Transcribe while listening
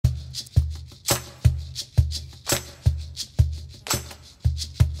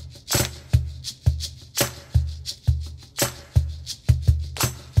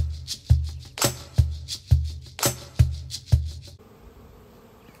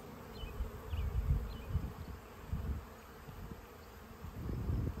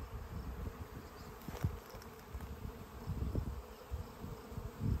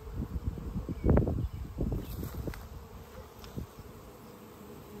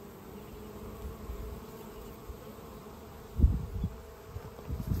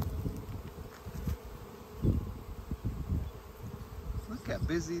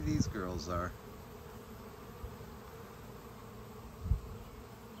busy these girls are.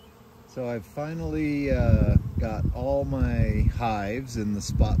 So I've finally got all my hives in the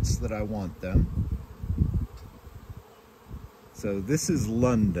spots that I want them. So this is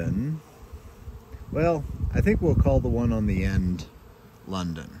London. Well, I think we'll call the one on the end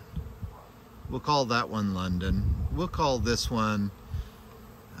London. We'll call that one London. We'll call this one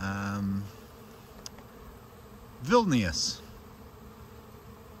Vilnius.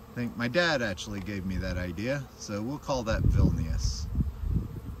 I think my dad actually gave me that idea, so we'll call that Vilnius.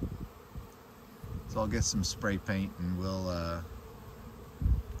 So I'll get some spray paint and we'll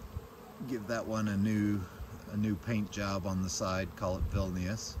give that one a new paint job on the side, call it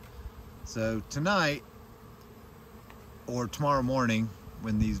Vilnius. So tonight or tomorrow morning,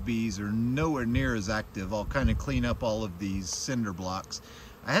 when these bees are nowhere near as active, I'll kind of clean up all of these cinder blocks.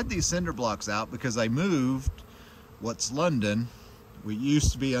 I had these cinder blocks out because I moved what's London. We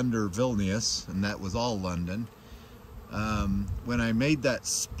used to be under Vilnius, and that was all London. When I made that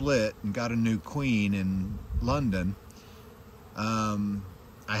split and got a new queen in London,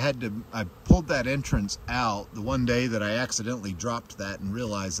 I pulled that entrance out the one day that I accidentally dropped that and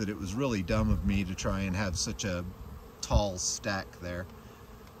realized that it was really dumb of me to try and have such a tall stack there.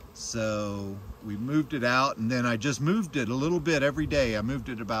 So we moved it out, and then I just moved it a little bit every day. I moved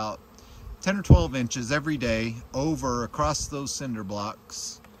it about 10 or 12 inches every day over across those cinder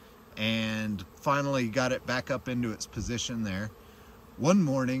blocks, and finally got it back up into its position there. One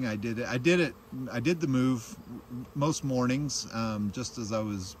morning I did the move most mornings, just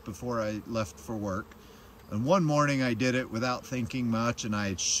as before I left for work. And one morning I did it without thinking much, and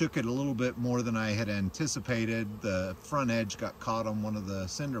I shook it a little bit more than I had anticipated. The front edge got caught on one of the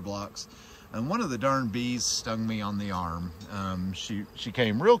cinder blocks, and one of the darn bees stung me on the arm. She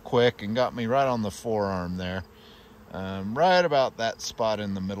came real quick and got me right on the forearm there, right about that spot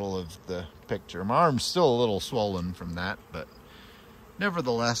in the middle of the picture. My arm's still a little swollen from that, but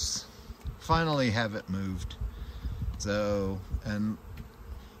nevertheless, finally have it moved. So, and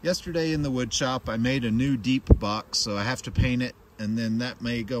yesterday in the wood shop, I made a new deep box, so I have to paint it, and then that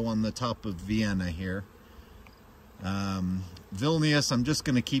may go on the top of Vienna here. Vilnius, I'm just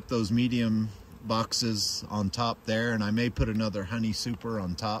going to keep those medium boxes on top there, and I may put another honey super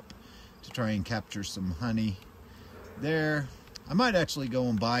on top to try and capture some honey there. I might actually go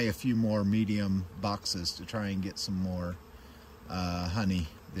and buy a few more medium boxes to try and get some more honey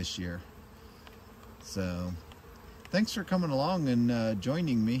this year. So thanks for coming along and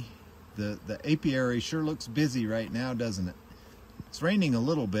joining me. The apiary sure looks busy right now, doesn't it? It's raining a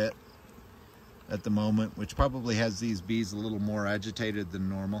little bit at the moment, which probably has these bees a little more agitated than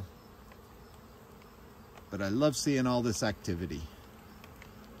normal. But I love seeing all this activity.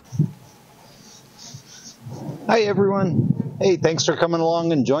 Hi everyone. Hey, thanks for coming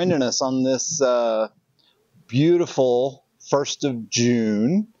along and joining us on this beautiful 1st of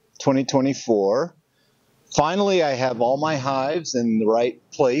June 2024. Finally, I have all my hives in the right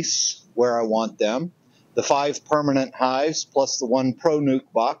place where I want them. The 5 permanent hives plus the 1 pro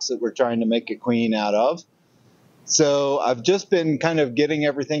nuke box that we're trying to make a queen out of. So I've just been kind of getting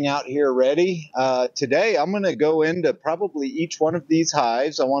everything out here ready. Today I'm going to go into probably each one of these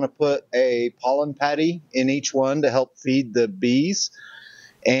hives. I want to put a pollen patty in each one to help feed the bees.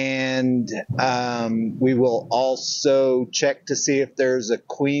 And we will also check to see if there's a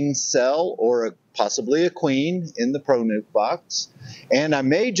queen cell or possibly a queen in the pro nuke box. And I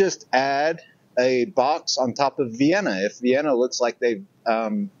may just add a box on top of Vienna if Vienna looks like they've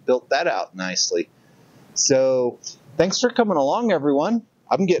built that out nicely. So thanks for coming along, everyone.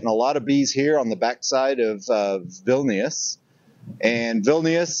 I'm getting a lot of bees here on the backside of Vilnius. And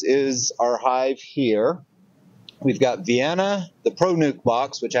Vilnius is our hive here. We've got Vienna, the pro nuke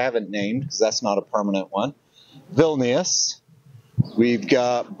box, which I haven't named because that's not a permanent one. Vilnius. We've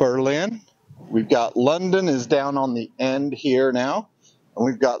got Berlin. We've got London is down on the end here now. And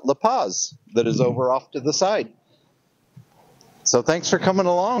we've got La Paz that is over off to the side. So thanks for coming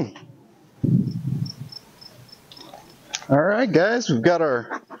along. All right, guys, we've got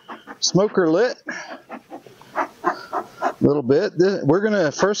our smoker lit a little bit.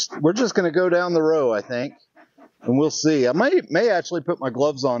 We're just gonna go down the row, I think, and we'll see. I may actually put my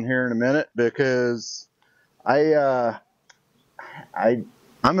gloves on here in a minute because I'm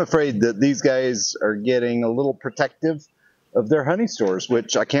afraid that these guys are getting a little protective of their honey stores,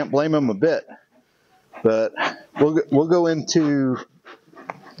 which I can't blame them a bit. But we'll go into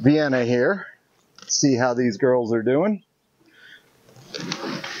Vienna here, see how these girls are doing.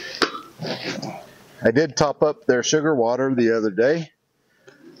 I did top up their sugar water the other day,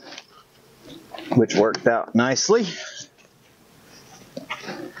 which worked out nicely.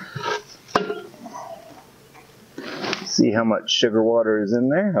 See how much sugar water is in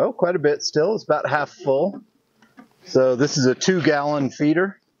there. Oh, quite a bit still. It's about half full. So this is a 2-gallon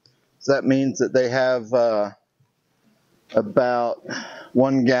feeder. So that means that they have about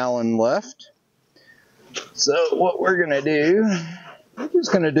 1 gallon left. So what we're gonna do, we're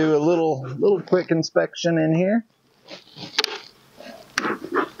just gonna do a little quick inspection in here.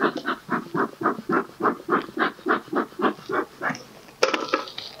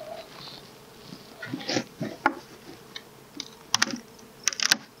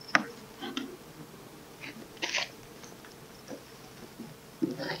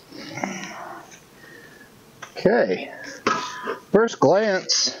 Okay, first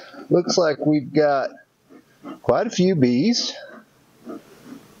glance, looks like we've got quite a few bees.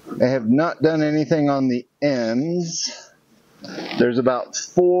 They have not done anything on the ends. There's about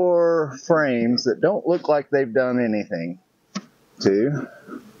 4 frames that don't look like they've done anything to.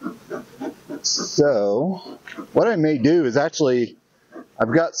 So, what I may do is actually,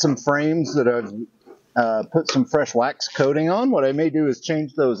 I've got some frames that I've put some fresh wax coating on. What I may do is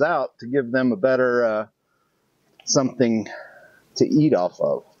change those out to give them a better something to eat off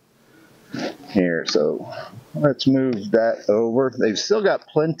of here. So let's move that over. They've still got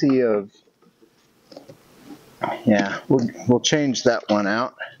plenty of, yeah, we'll change that one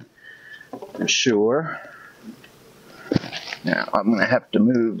out for sure. Now I'm gonna have to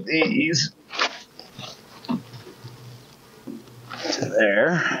move these to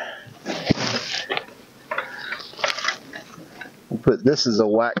there. We'll put this as a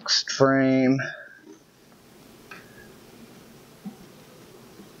waxed frame.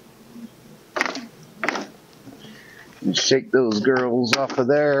 And shake those girls off of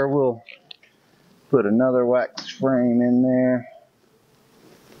there. We'll put another wax frame in there.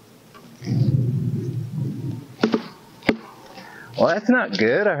 Well, that's not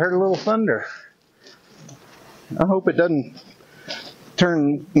good. I heard a little thunder. I hope it doesn't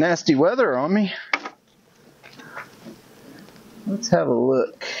turn nasty weather on me. Let's have a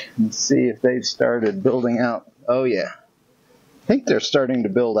look and see if they've started building out. Oh yeah, I think they're starting to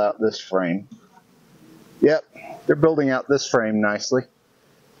build out this frame. Yep, they're building out this frame nicely.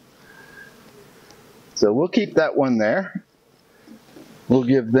 So we'll keep that one there. We'll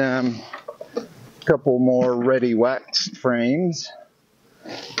give them a couple more ready waxed frames.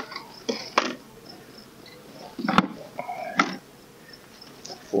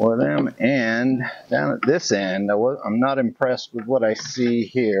 For them. And down at this end, I'm not impressed with what I see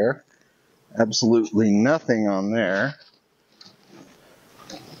here. Absolutely nothing on there.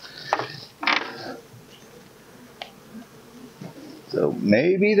 So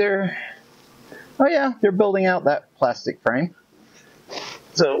maybe they're, oh yeah, they're building out that plastic frame.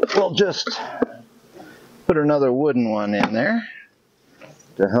 So we'll just put another wooden one in there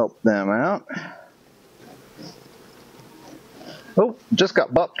to help them out. Oh, just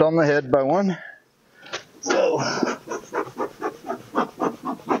got bopped on the head by one. So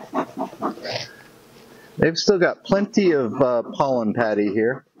they've still got plenty of pollen patty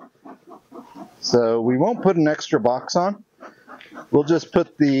here. So we won't put an extra box on. We'll just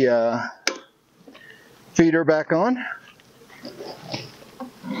put the feeder back on.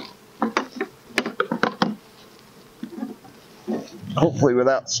 Hopefully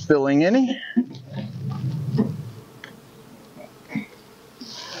without spilling any.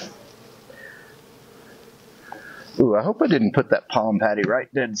 Ooh, I hope I didn't put that pollen patty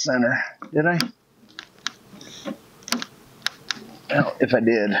right dead center, did I? Well, if I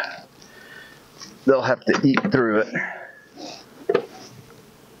did, they'll have to eat through it.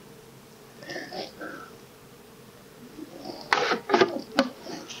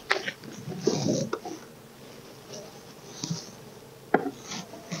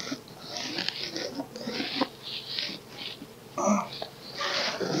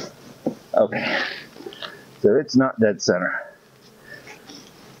 Okay, so it's not dead center.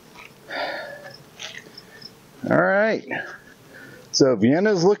 All right, so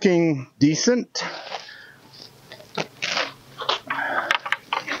Vienna's looking decent.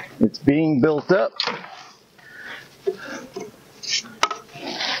 It's being built up.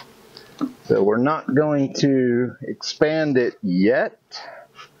 So we're not going to expand it yet.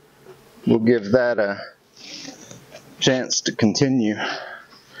 We'll give that a chance to continue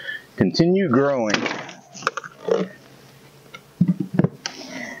growing.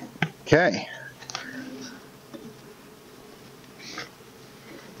 Okay.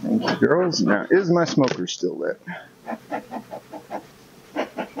 Thank you, girls. Now, is my smoker still lit?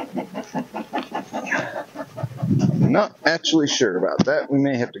 I'm not actually sure about that. We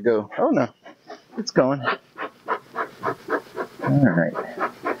may have to go. Oh no, it's going. All right.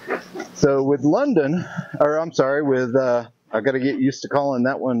 So with London, or I'm sorry, with, I've got to get used to calling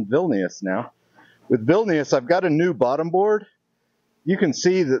that one Vilnius now. With Vilnius, I've got a new bottom board. You can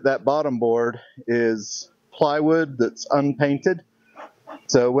see that that bottom board is plywood that's unpainted.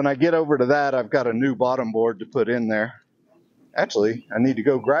 So when I get over to that, I've got a new bottom board to put in there. Actually, I need to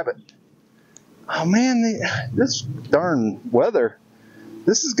go grab it. Oh man, this darn weather,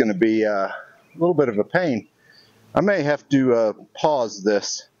 this is going to be a little bit of a pain. I may have to pause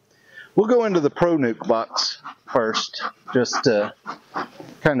this. We'll go into the Pro Nuke box first, just to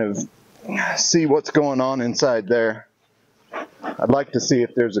kind of see what's going on inside there. I'd like to see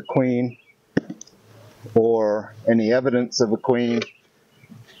if there's a queen or any evidence of a queen.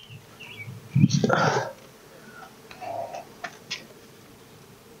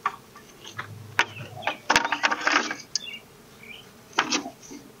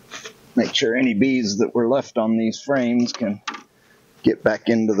 Make sure any bees that were left on these frames can get back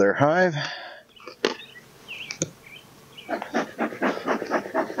into their hive.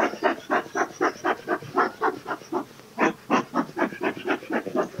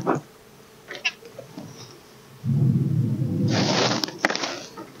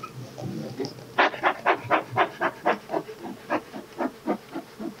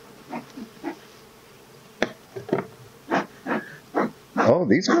 Oh,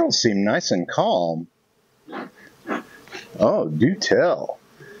 these girls seem nice and calm. Oh, do tell.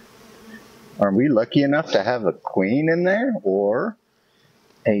 Are we lucky enough to have a queen in there, or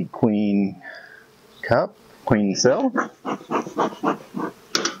a queen cup, queen cell?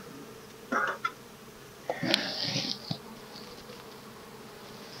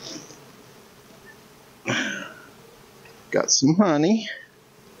 Got some honey.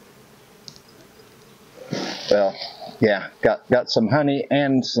 Well, yeah, got some honey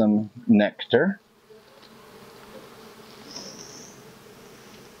and some nectar.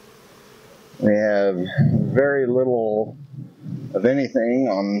 We have very little of anything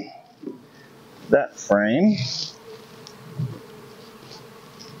on that frame.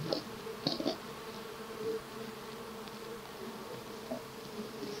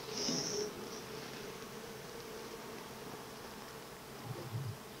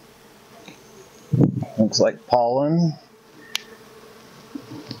 Looks like pollen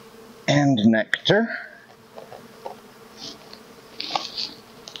and nectar.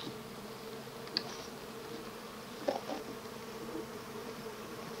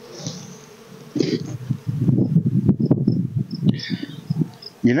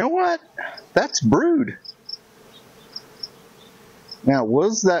 You know what? That's brood. Now,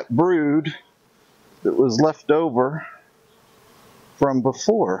 was that brood that was left over from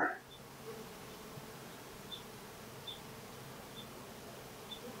before?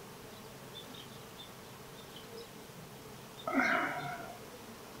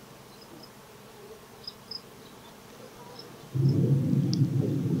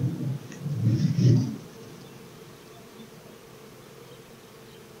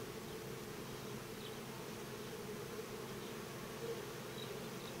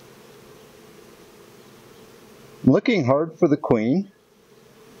 Looking hard for the queen,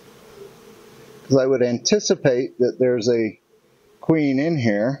 because I would anticipate that there's a queen in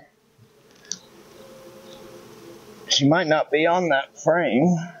here. She might not be on that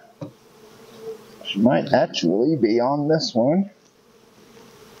frame. She might actually be on this one.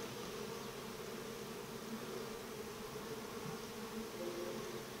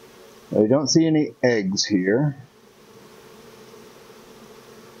 I don't see any eggs here.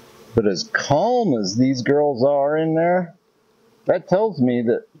 But as calm as these girls are in there, that tells me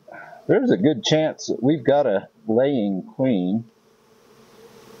that there's a good chance that we've got a laying queen.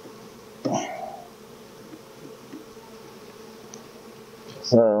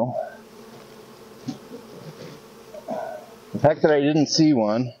 So, the fact that I didn't see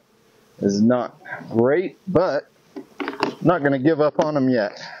one is not great, but I'm not going to give up on them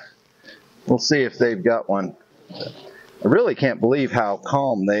yet. We'll see if they've got one. I really can't believe how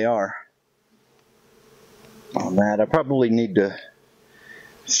calm they are on that. I probably need to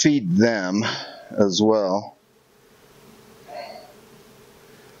feed them as well.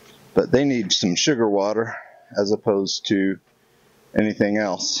 But they need some sugar water as opposed to anything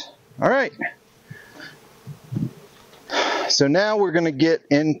else. All right. So now we're going to get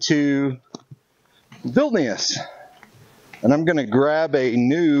into Vilnius. And I'm going to grab a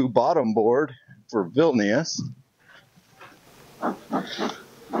new bottom board for Vilnius.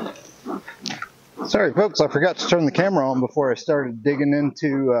 Sorry folks, I forgot to turn the camera on before I started digging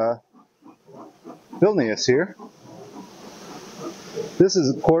into Vilnius here. This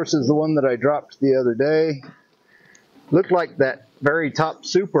is, of course, is the one that I dropped the other day. Looked like that very top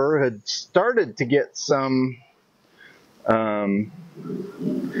super had started to get some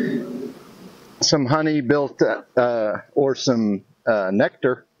honey built or some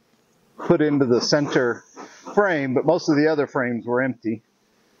nectar put into the center frame, but most of the other frames were empty.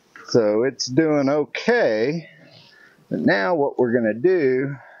 So it's doing okay. But now what we're going to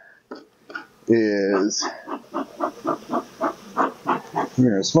do is we're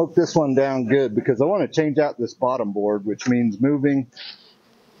going to smoke this one down good, because I want to change out this bottom board, which means moving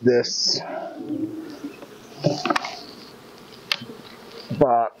this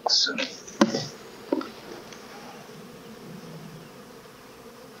box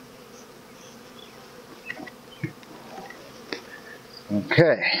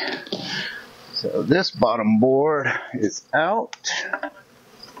okay. So this bottom board is out,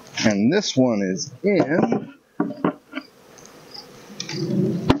 and this one is in.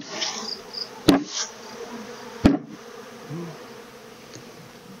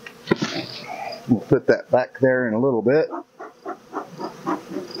 We'll put that back there in a little bit.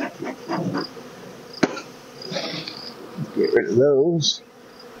 Get rid of those,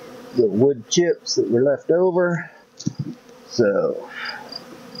 the wood chips that were left over. So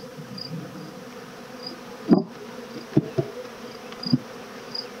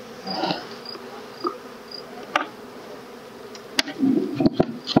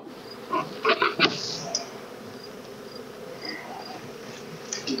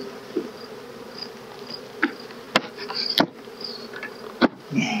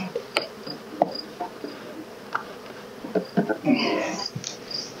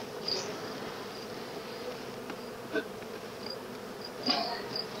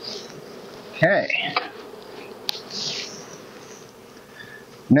okay.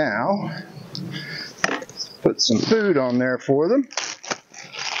 Now, let's put some food on there for them.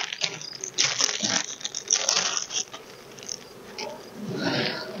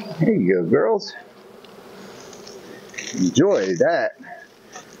 There you go, girls. Enjoy that.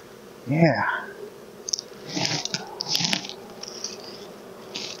 Yeah.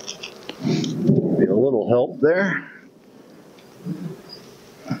 Be a little help there.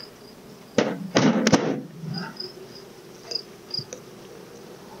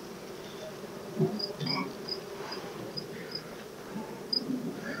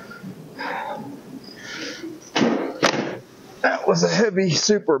 That was a heavy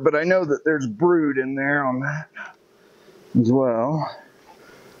super, but I know that there's brood in there on that as well.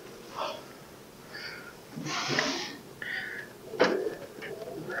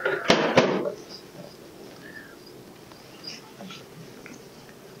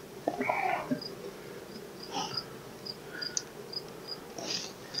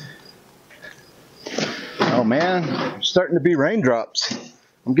 Oh man, there's starting to be raindrops.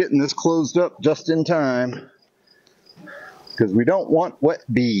 I'm getting this closed up just in time, because we don't want wet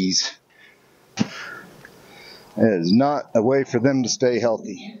bees. It is not a way for them to stay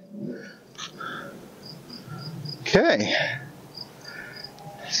healthy. Okay,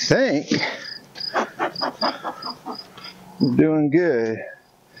 I think we're doing good.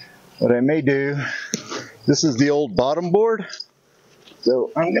 What I may do, this is the old bottom board,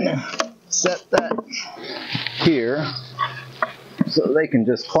 so I'm gonna set that here so they can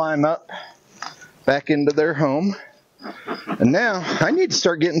just climb up back into their home. And now I need to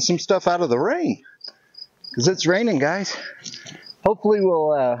start getting some stuff out of the rain, because it's raining, guys. Hopefully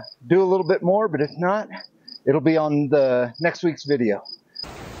we'll do a little bit more, but if not, it'll be on the next week's video.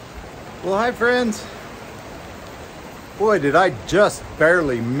 Well, hi friends. Boy, did I just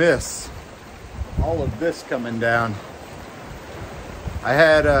barely miss all of this coming down. I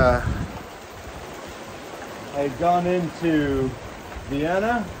had gone into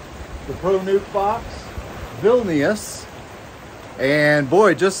Vienna, the Pro Nuke box, Vilnius, and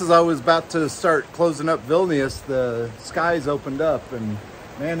boy, just as I was about to start closing up Vilnius, the skies opened up, and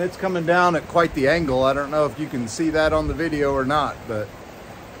man, it's coming down at quite the angle. I don't know if you can see that on the video or not, but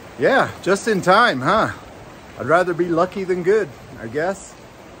yeah, just in time, huh? I'd rather be lucky than good, I guess.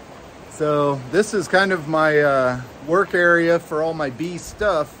 So this is kind of my work area for all my bee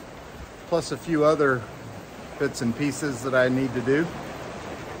stuff, plus a few other bits and pieces that I need to do.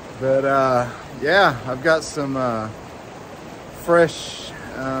 But yeah, I've got some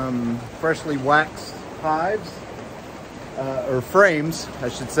freshly waxed hives, or frames, I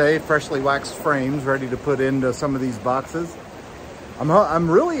should say, freshly waxed frames ready to put into some of these boxes. I'm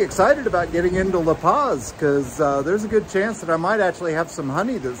really excited about getting into La Paz, because there's a good chance that I might actually have some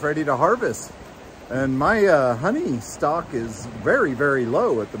honey that's ready to harvest. And my honey stock is very, very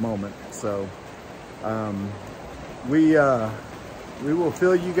low at the moment. So we will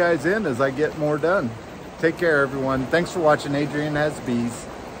fill you guys in as I get more done. Take care, everyone. Thanks for watching Adrian Has Bees.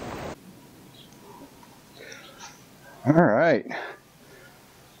 All right.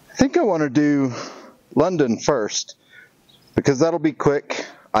 I think I want to do London first because that'll be quick,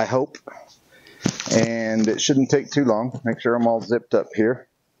 I hope. And it shouldn't take too long. Make sure I'm all zipped up here.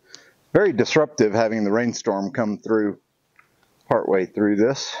 Very disruptive having the rainstorm come through partway through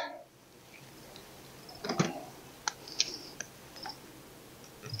this.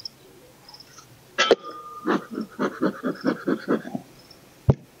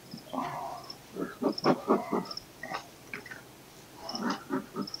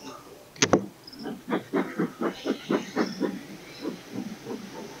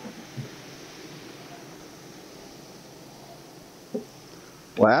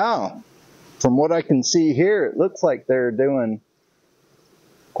 Wow, from what I can see here, it looks like they're doing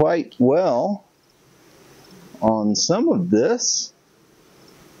quite well on some of this.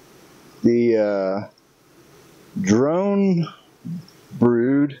 The drone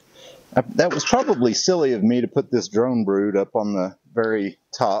brood, that was probably silly of me to put this drone brood up on the very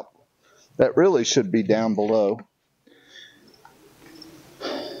top. That really should be down below.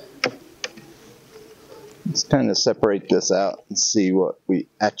 Let's kind of separate this out and see what we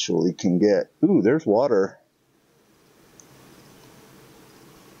actually can get. Ooh, there's water.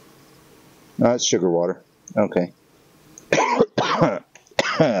 No, it's sugar water. Okay.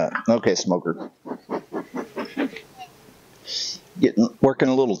 Okay, smoker. Working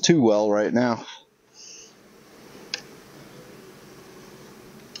a little too well right now.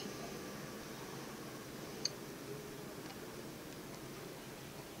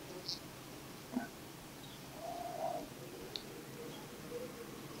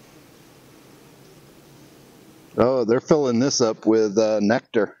 Oh, they're filling this up with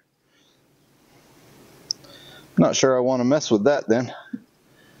nectar. Not sure I want to mess with that then.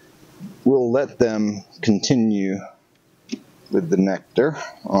 We'll let them continue with the nectar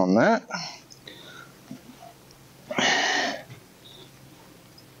on that.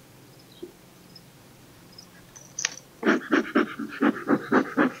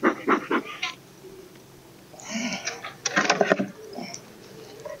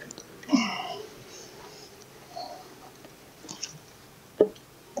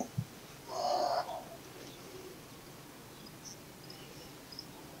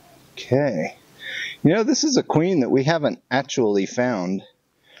 Okay, you know, this is a queen that we haven't actually found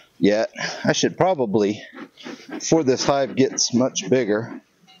yet. I should probably, before this hive gets much bigger,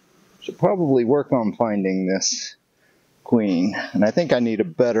 should probably work on finding this queen. And I think I need a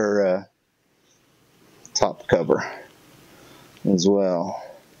better top cover as well.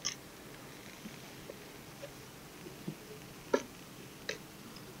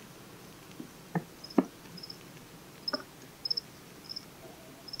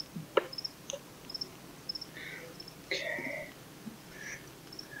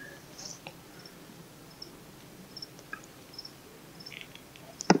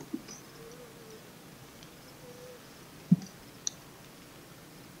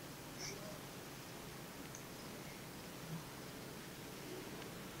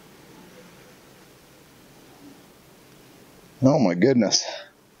 Oh my goodness.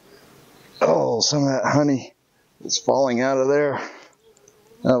 Oh, some of that honey is falling out of there.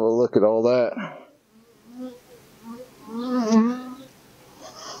 Have a look at all that.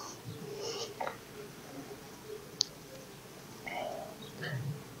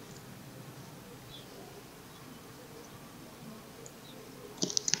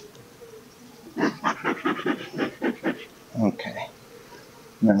 Okay.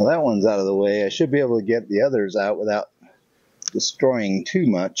 Now that one's out of the way. I should be able to get the others out without destroying too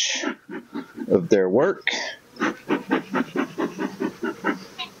much of their work.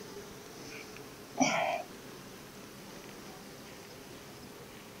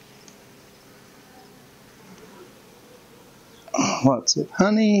 Lots of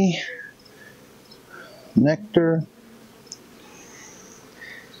honey, nectar,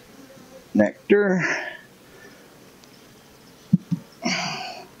 nectar.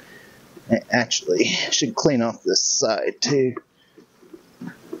 Actually, I should clean off this side too.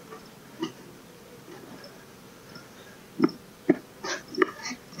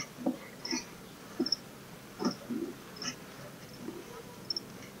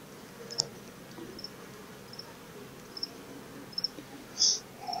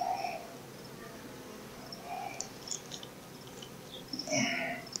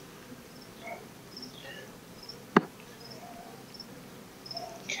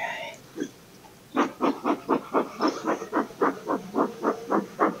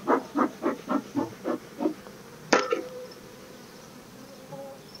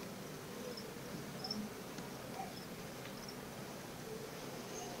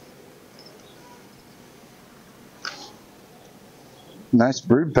 Nice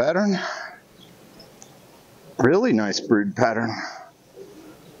brood pattern. Really nice brood pattern.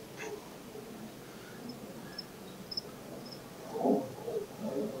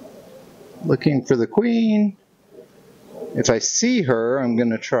 Looking for the queen. If I see her, I'm going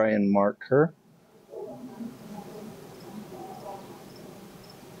to try and mark her.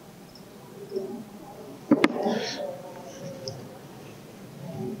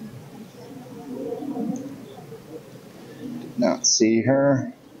 Did not see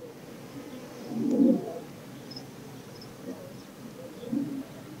her.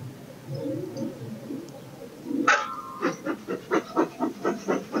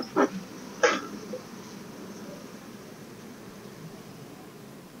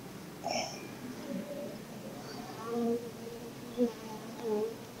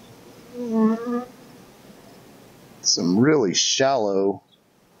 Some really shallow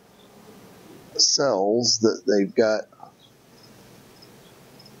cells that they've got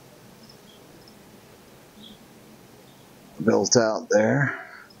built out there.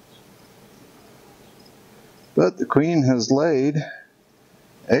 But the queen has laid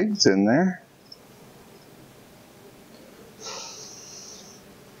eggs in there.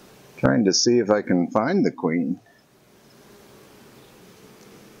 Trying to see if I can find the queen.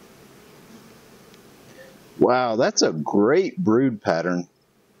 Wow, that's a great brood pattern.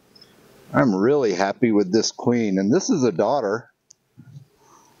 I'm really happy with this queen. And this is a daughter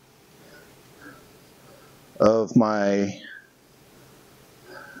of my,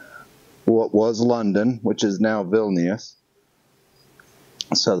 what was London, which is now Vilnius.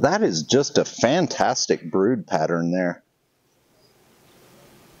 So that is just a fantastic brood pattern there.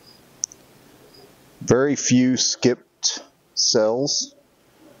 Very few skipped cells.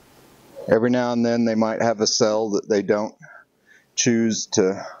 Every now and then they might have a cell that they don't choose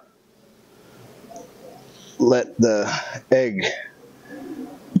to let the egg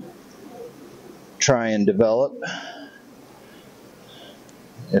try and develop.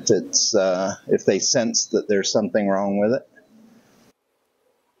 If they sense that there's something wrong with it.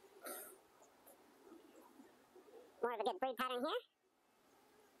 More of a good brood pattern here.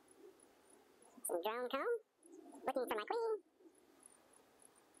 Some drone comb. Looking for my queen.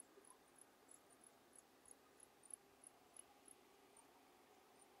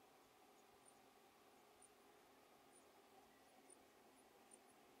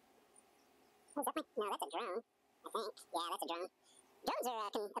 Oh, is that my... No, that's a drone, I think. Yeah, that's a drone. Drones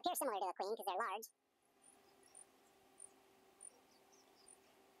can appear similar to a queen because they're large.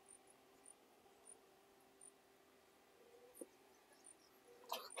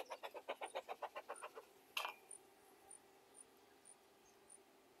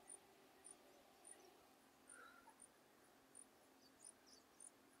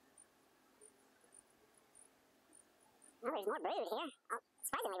 Oh, there's more brood here. Oh,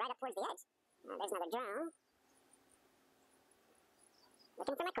 surprisingly, right up towards the edge. There's another drone.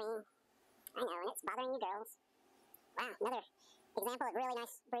 Looking for my queen. I know, and it's bothering you girls. Wow, another example of really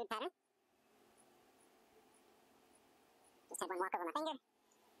nice brood pattern. Just had one walk over my finger.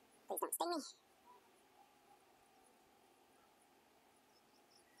 Please don't sting me.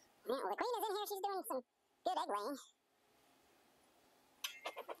 Yeah, well, the queen is in here. She's doing some good egg laying.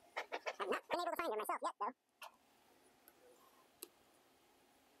 I've not been able to find her myself yet, though.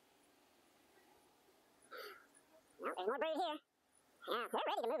 No, there's more brood here. Yeah, they're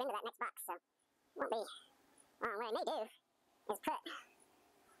ready to move into that next box, so won't be long. What I may do is put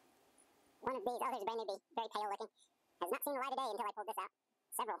one of these. Oh, there's a brand new bee, very pale looking. Has not seen the light of day until I pulled this out.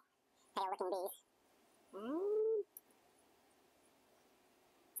 Several pale looking bees.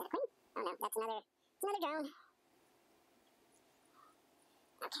 Is that a queen? Oh no, that's another drone.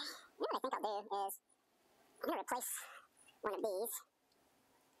 Okay, you know what I think I'll do is I'm gonna replace one of these.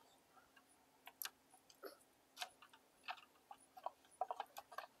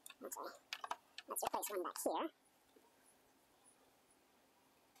 Actually, let's replace one back here.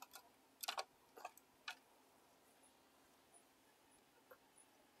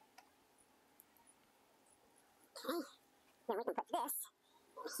 Okay, then we can put this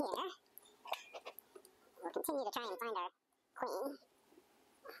in here. We'll continue to try and find our queen.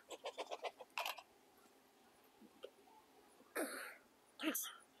 Gosh,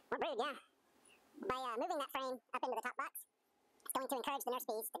 more brood, yeah. By moving that frame up into the top box, it's going to encourage the nurse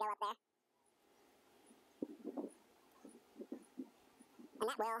bees to go up there. And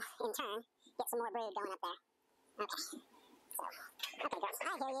that will, in turn, get some more brood going up there. Okay. So, okay, girls, I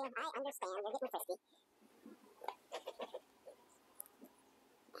hear you. I understand. You're getting frisky.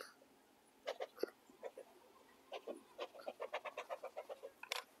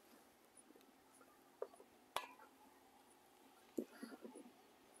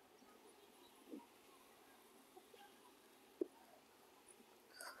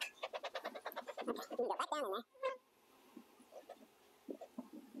 done in there.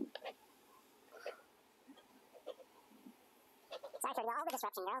 Sorry for all the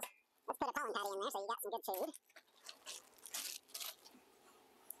disruption, girls. Let's put a pollen patty in there so you got some good food.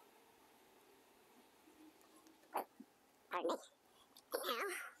 Pardon me.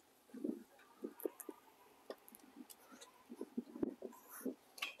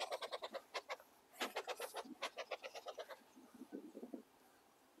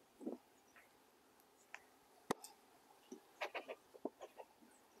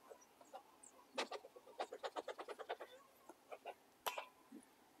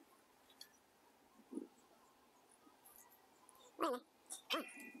 Now, wait a minute.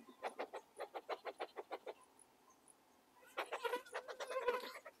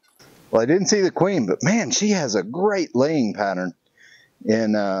 Well, I didn't see the queen, but man, she has a great laying pattern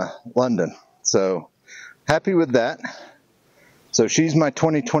in London. So happy with that. So she's my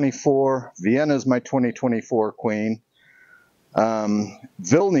 2024. Vienna's my 2024 queen.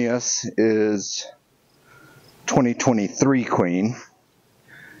 Vilnius is 2023 queen.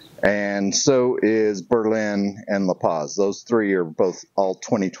 And so is Berlin and La Paz. Those three are both all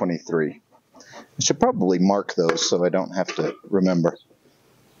 2023. I should probably mark those so I don't have to remember.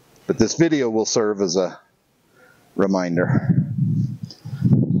 But this video will serve as a reminder.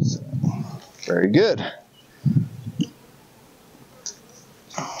 So, very good.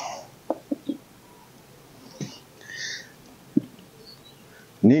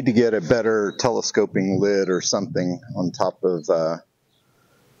 Need to get a better telescoping lid or something on top of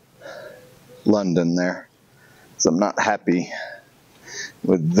London there. So I'm not happy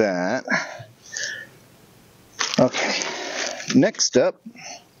with that. Okay, next up,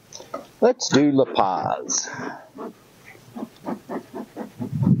 let's do La Paz.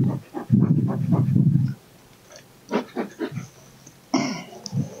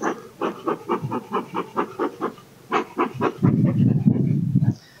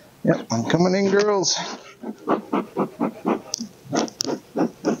 Yep, I'm coming in, girls.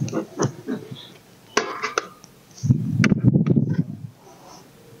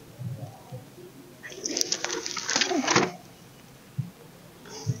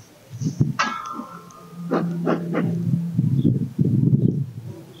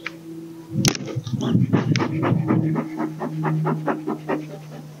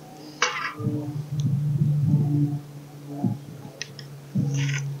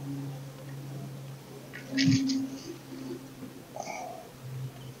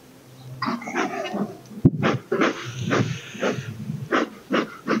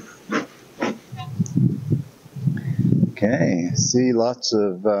 Okay, see lots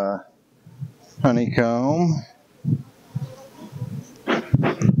of honeycomb.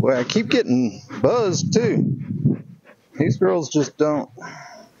 Well, I keep getting buzzed too. These girls just are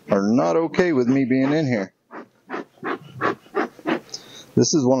not okay with me being in here.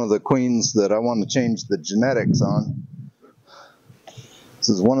 This is one of the queens that I want to change the genetics on. This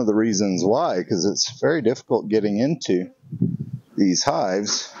is one of the reasons why, because it's very difficult getting into these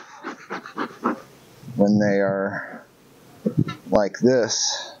hives when they are like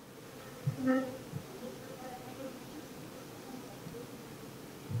this.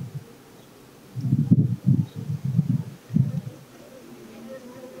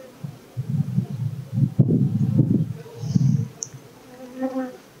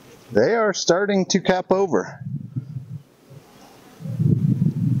 They are starting to cap over.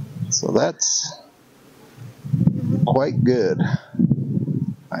 So that's quite good.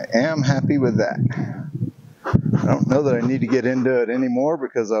 I am happy with that. I don't know that I need to get into it anymore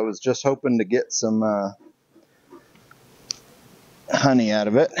because I was just hoping to get some honey out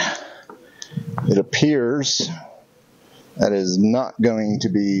of it. It appears that is not going to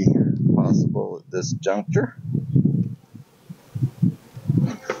be possible at this juncture.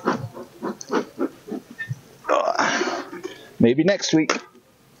 Maybe next week.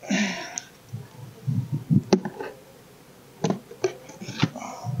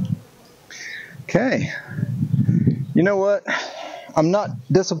 Okay. You know what? I'm not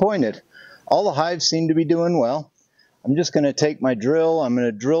disappointed. All the hives seem to be doing well. I'm just going to take my drill. I'm going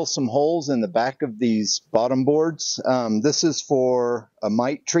to drill some holes in the back of these bottom boards. This is for a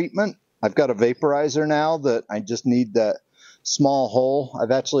mite treatment. I've got a vaporizer now that I just need that small hole.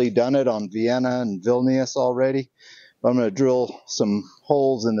 I've actually done it on Vienna and Vilnius already. But I'm going to drill some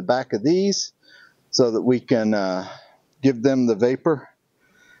holes in the back of these so that we can give them the vapor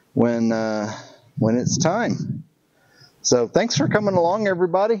when it's time. So thanks for coming along,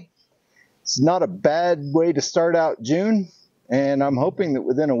 everybody. It's not a bad way to start out June, and I'm hoping that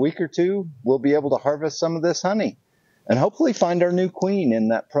within a week or two we'll be able to harvest some of this honey and hopefully find our new queen in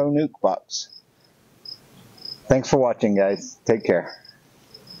that Pro Nuke box. Thanks for watching, guys. Take care.